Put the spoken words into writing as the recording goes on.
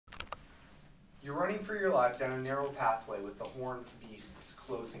You're running for your life down a narrow pathway with the horned beasts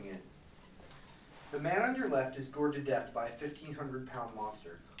closing in. The man on your left is gored to death by a 1,500-pound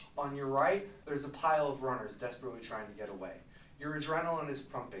monster. On your right, there's a pile of runners desperately trying to get away. Your adrenaline is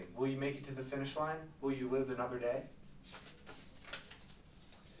pumping. Will you make it to the finish line? Will you live another day?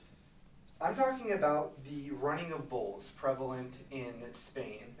 I'm talking about the running of bulls prevalent in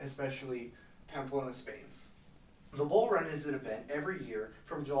Spain, especially Pamplona, Spain. The Bull Run is an event every year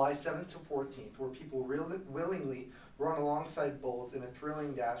from July 7th to 14th where people willingly run alongside bulls in a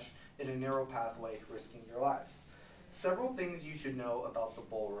thrilling dash in a narrow pathway, risking their lives. Several things you should know about the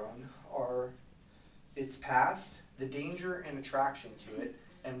Bull Run are its past, the danger and attraction to it,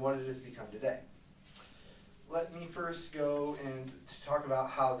 and what it has become today. Let me first go and talk about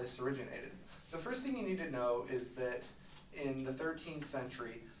how this originated. The first thing you need to know is that in the 13th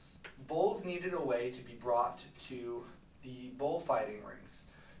century, bulls needed a way to be brought to the bullfighting rings.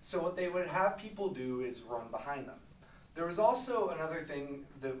 So what they would have people do is run behind them. There was also another thing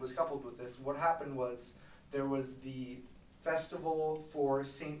that was coupled with this. What happened was there was the festival for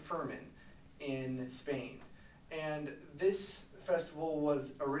Saint Firmin in Spain. And this festival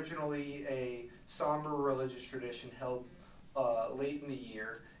was originally a somber religious tradition held late in the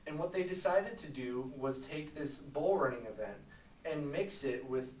year. And what they decided to do was take this bull running event and mix it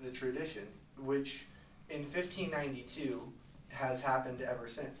with the traditions, which in 1592 has happened ever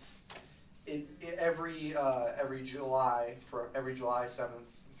since. Every July 7th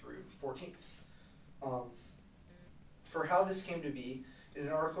through 14th. For how this came to be, in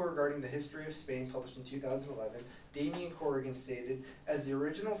an article regarding the history of Spain published in 2011, Damien Corrigan stated, as the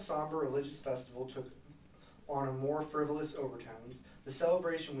original somber religious festival took on a more frivolous overtones, the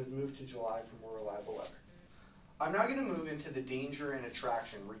celebration was moved to July for more reliable weather. I'm now going to move into the danger and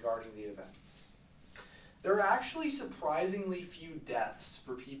attraction regarding the event. There are actually surprisingly few deaths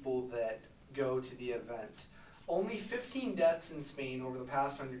for people that go to the event. Only 15 deaths in Spain over the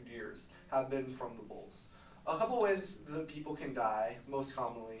past 100 years have been from the bulls. A couple ways that people can die, most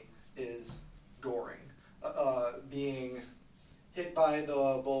commonly, is goring, being hit by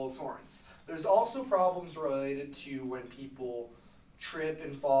the bull's horns. There's also problems related to when people trip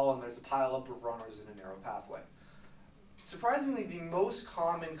and fall and there's a pileup of runners in a narrow pathway. Surprisingly, the most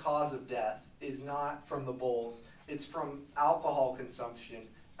common cause of death is not from the bulls, it's from alcohol consumption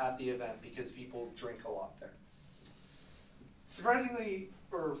at the event because people drink a lot there. Surprisingly,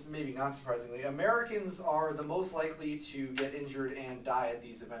 or maybe not surprisingly, Americans are the most likely to get injured and die at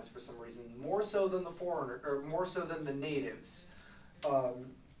these events for some reason, more so than the foreigner, or more so than the natives.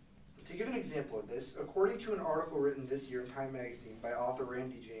 To give an example of this, according to an article written this year in Time magazine by author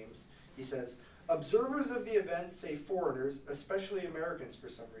Randy James, he says, observers of the event say foreigners, especially Americans for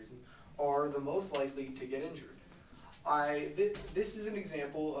some reason, are the most likely to get injured. This is an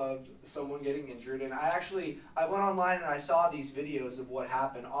example of someone getting injured, and I went online and I saw these videos of what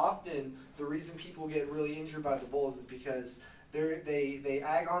happened. Often, the reason people get really injured by the bulls is because they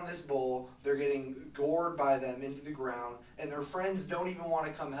ag on this bull, they're getting gored by them into the ground, and their friends don't even want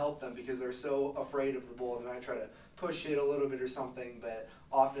to come help them because they're so afraid of the bull, and they might try to push it a little bit or something, but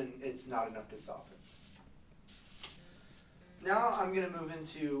often it's not enough to stop it. Now I'm going to move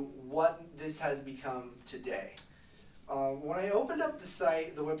into what this has become today. When I opened up the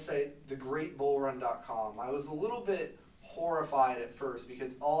website, thegreatbullrun.com, I was a little bit horrified at first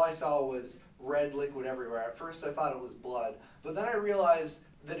because all I saw was red liquid everywhere. At first I thought it was blood, but then I realized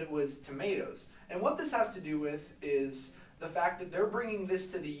that it was tomatoes. And what this has to do with is the fact that they're bringing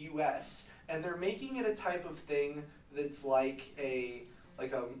this to the US and they're making it a type of thing that's like a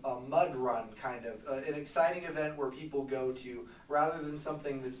mud run kind of, an exciting event where people go to rather than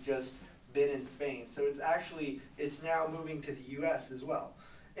something that's just been in Spain. So it's now moving to the US as well.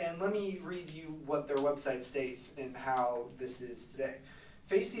 And let me read you what their website states and how this is today.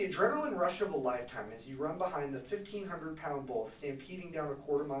 Face the adrenaline rush of a lifetime as you run behind the 1,500-pound bull stampeding down a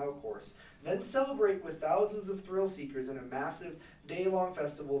quarter-mile course. Then celebrate with thousands of thrill seekers in a massive day-long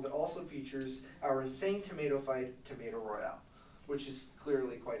festival that also features our insane tomato fight, Tomato Royale, which is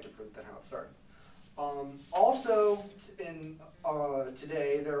clearly quite different than how it started. Also,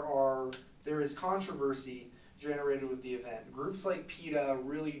 today there is controversy generated with the event. Groups like PETA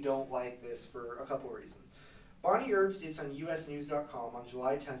really don't like this for a couple of reasons. Bonnie Erb states on usnews.com on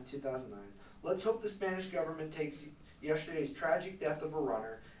July 10, 2009, let's hope the Spanish government takes yesterday's tragic death of a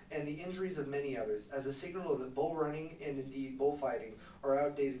runner and the injuries of many others as a signal that bull running and indeed bullfighting are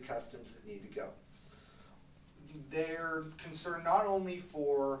outdated customs that need to go. They're concerned not only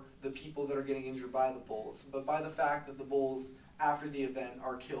for the people that are getting injured by the bulls, but by the fact that the bulls after the event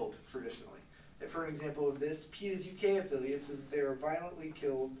are killed traditionally. For an example of this, PETA's UK affiliate says that they are violently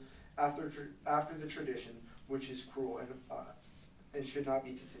killed after the tradition, which is cruel and should not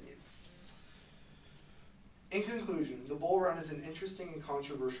be continued. In conclusion, the Bull Run is an interesting and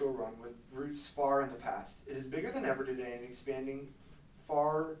controversial run with roots far in the past. It is bigger than ever today and expanding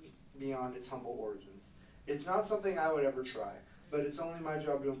far beyond its humble origins. It's not something I would ever try, but it's only my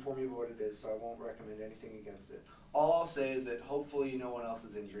job to inform you of what it is, so I won't recommend anything against it. All I'll say is that hopefully no one else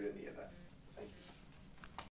is injured in the event.